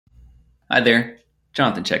Hi there,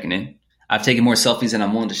 Jonathan checking in. I've taken more selfies than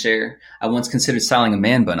I'm willing to share. I once considered styling a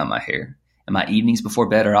man bun on my hair, and my evenings before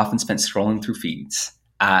bed are often spent scrolling through feeds.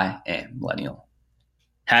 I am millennial.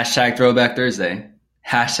 Hashtag Throwback Thursday.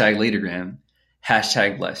 Hashtag Latergram.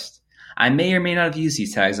 Hashtag Blessed. I may or may not have used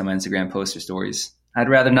these tags on my Instagram posts or stories. I'd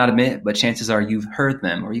rather not admit, but chances are you've heard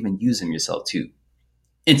them or even used them yourself too.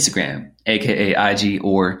 Instagram, aka IG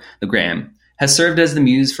or the gram, has served as the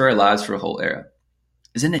muse for our lives for a whole era.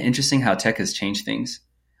 Isn't it interesting how tech has changed things?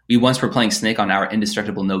 We once were playing Snake on our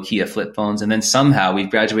indestructible Nokia flip phones, and then somehow we've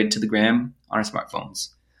graduated to the gram on our smartphones.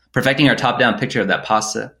 Perfecting our top-down picture of that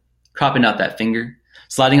pasta, cropping out that finger,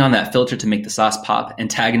 sliding on that filter to make the sauce pop,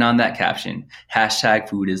 and tagging on that caption, hashtag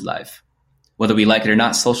food is life. Whether we like it or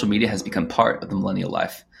not, social media has become part of the millennial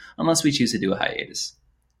life, unless we choose to do a hiatus.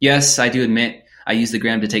 Yes, I do admit I use the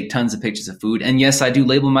gram to take tons of pictures of food, and yes, I do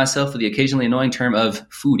label myself with the occasionally annoying term of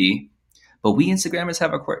foodie, but we Instagrammers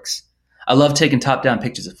have our quirks. I love taking top-down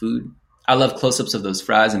pictures of food. I love close-ups of those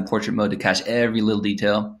fries in portrait mode to catch every little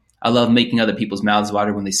detail. I love making other people's mouths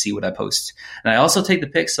water when they see what I post. And I also take the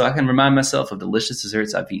pics so I can remind myself of delicious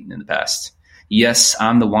desserts I've eaten in the past. Yes,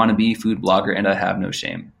 I'm the wannabe food blogger, and I have no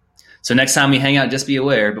shame. So next time we hang out, just be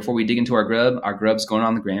aware, before we dig into our grub's going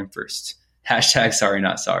on the gram first. Hashtag sorry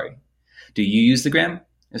not sorry. Do you use the gram?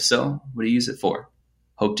 If so, what do you use it for?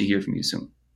 Hope to hear from you soon.